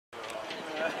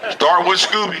Start with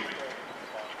Scooby.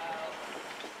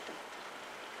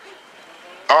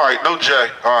 All right, no J.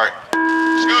 All right.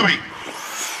 Scooby.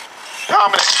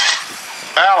 Dominic.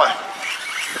 Alan.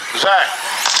 Zach.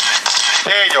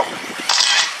 Daniel.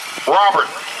 Robert.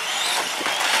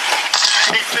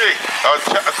 TT.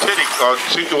 Titty.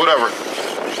 Whatever.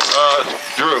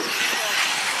 Drew.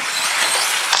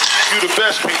 You the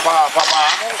best, Papa.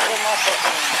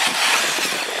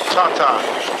 Tata.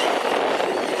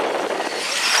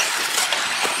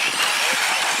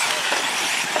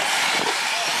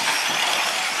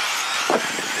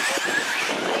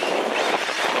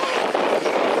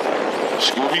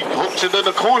 Scooby hooks it in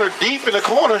the corner, deep in the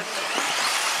corner.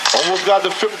 Almost got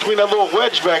the fit between that little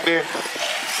wedge back there.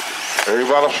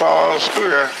 Everybody follows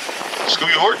Scooby.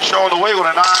 Scooby Horton showing the way with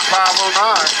a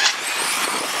 9.509.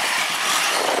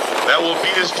 That will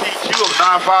beat his TQ of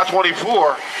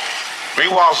 9.524.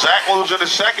 Meanwhile, Zach moves in the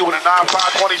second with a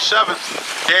 9.527.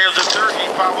 Daniel's in third,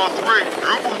 8.503.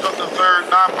 Drew moves up to third,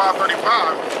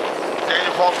 9.535.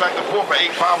 Daniel falls back to fourth for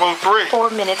 8.503.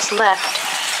 4 minutes left.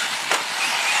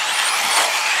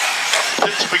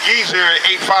 Pitts McGee's here at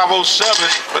 8.507,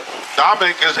 but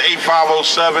Dominic is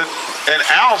 8.507, and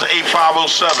Al's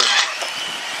 8.507.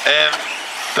 And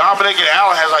Dominic and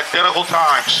Al has identical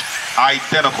times.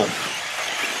 Identical.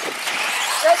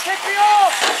 Hey, take me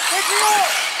off! Take me off!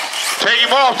 Take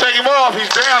him off, take him off. He's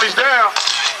down, he's down.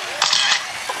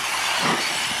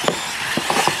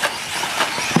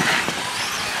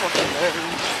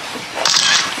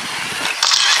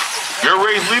 Your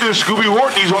race leader, Scooby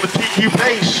Horton, he's on the TQ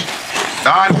pace.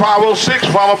 9.506,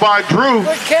 followed by Drew,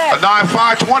 a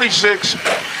 9.526.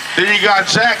 Then you got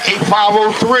Zach,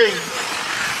 8.503.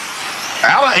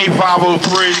 Alan,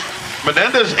 8.503.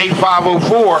 Menendez,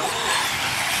 8.504.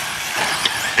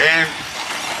 And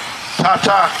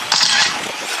Tata,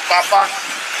 Papa.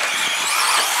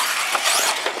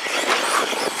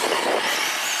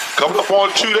 Coming up on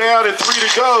 2 down and 3 to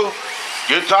go.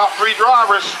 Your top 3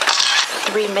 drivers.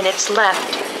 3 minutes left.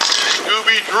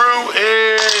 Scooby Drew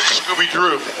and Scooby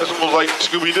Drew. That's almost like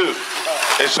Scooby Doo.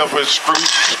 Except for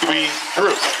Scooby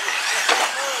Drew.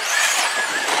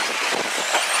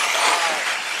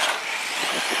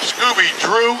 Scooby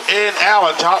Drew and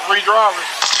Alan, top 3 drivers.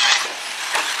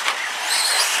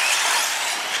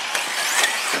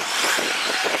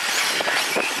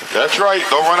 That's right.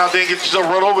 Don't run out there and get yourself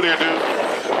run over there, dude.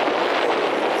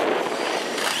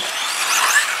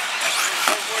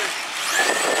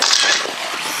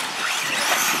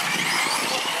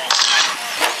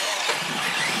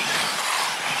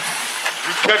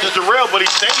 He catches the rail, but he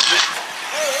saves it.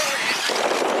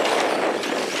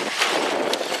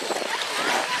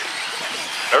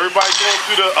 Everybody's going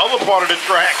through the other part of the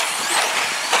track.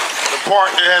 The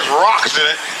part that has rocks in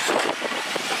it.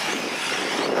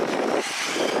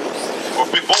 Or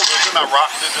big boulders, they're not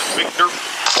rocks, they're just big dirt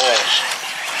balls.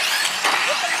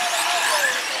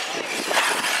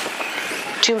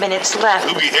 2 minutes left.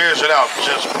 Scooby airs it out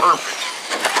just perfect.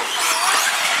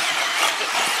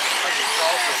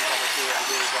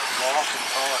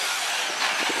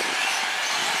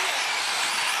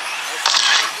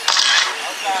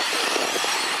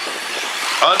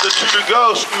 Under 2 to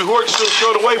go, Scooby Horton still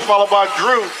showed away, followed by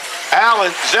Drew,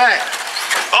 Alan, Zach.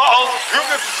 Uh-oh, Drew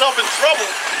gets himself in trouble.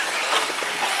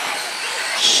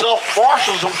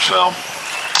 Self-marshals himself.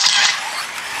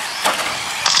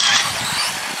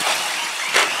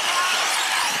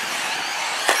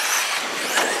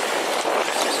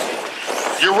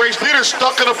 Your race leader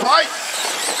stuck in a pipe.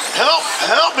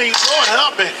 Help me, Lord,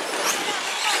 help me.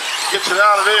 Gets it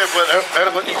out of there, but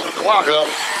that'll ease the clock up.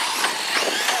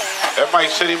 That might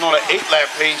set him on an 8-lap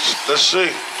pace. Let's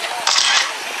see.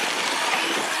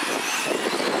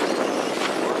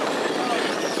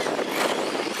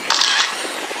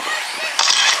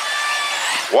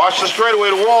 Watch the straightaway,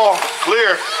 the wall.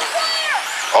 Clear.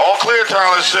 All clear,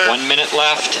 Tyler said. 1 minute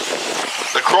left.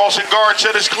 The crossing guard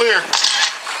said it's clear.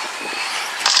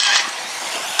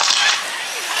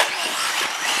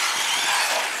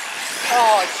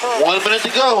 Oh, 1 minute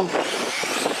to go.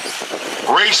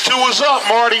 Race 2 is up,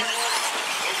 Marty.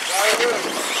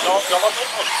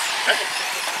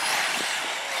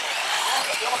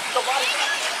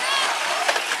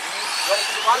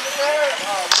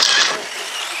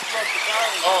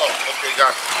 Oh, okay,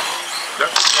 got it.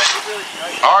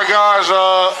 All right, guys,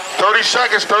 30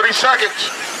 seconds, 30 seconds.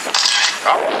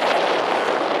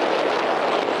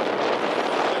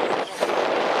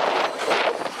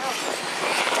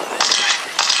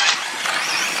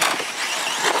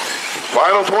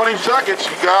 Final 20 seconds.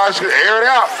 You guys can air it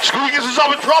out. Scooby gets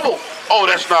himself in trouble. Oh,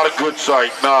 that's not a good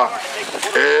sight. Nah.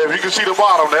 If you can see the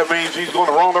bottom, that means he's going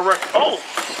the wrong direction. Oh.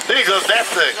 There goes that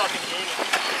thing.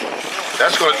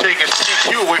 That's going to take his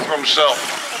TQ away from himself.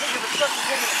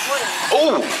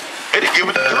 Oh, and he give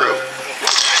it to Drew.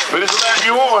 But it's letting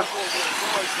you on.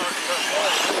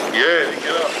 Yeah,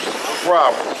 get up. No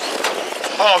problem.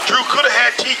 Oh, Drew could have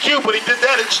had TQ, but he did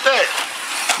that instead.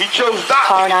 He chose not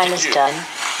Car to 9 is TQ. done.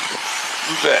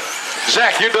 Who's that?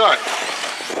 Zach, you're done.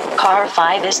 Car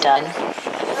 5 is done.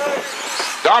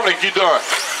 Dominic, you're done.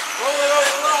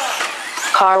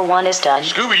 Car 1 is done.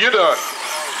 Scooby, you're done.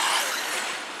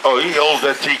 Oh, he holds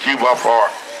that TQ by far.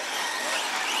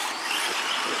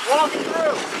 Walk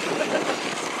through.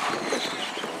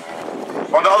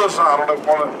 On the other side, on the,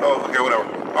 oh, okay, whatever.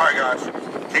 All right, guys.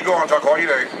 Keep going, talk all your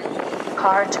name.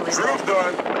 Car 2 is Drew's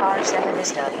done. done. Car 7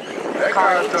 is done. That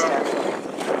Car guy's 8 is done.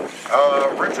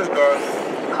 done. Rich is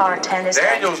done. Car 10 is done.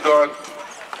 Daniel's done.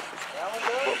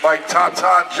 Like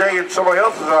Tata, Jay, and somebody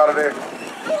else is out of there.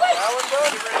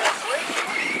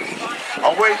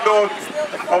 I'm waiting on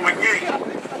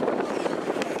McGee.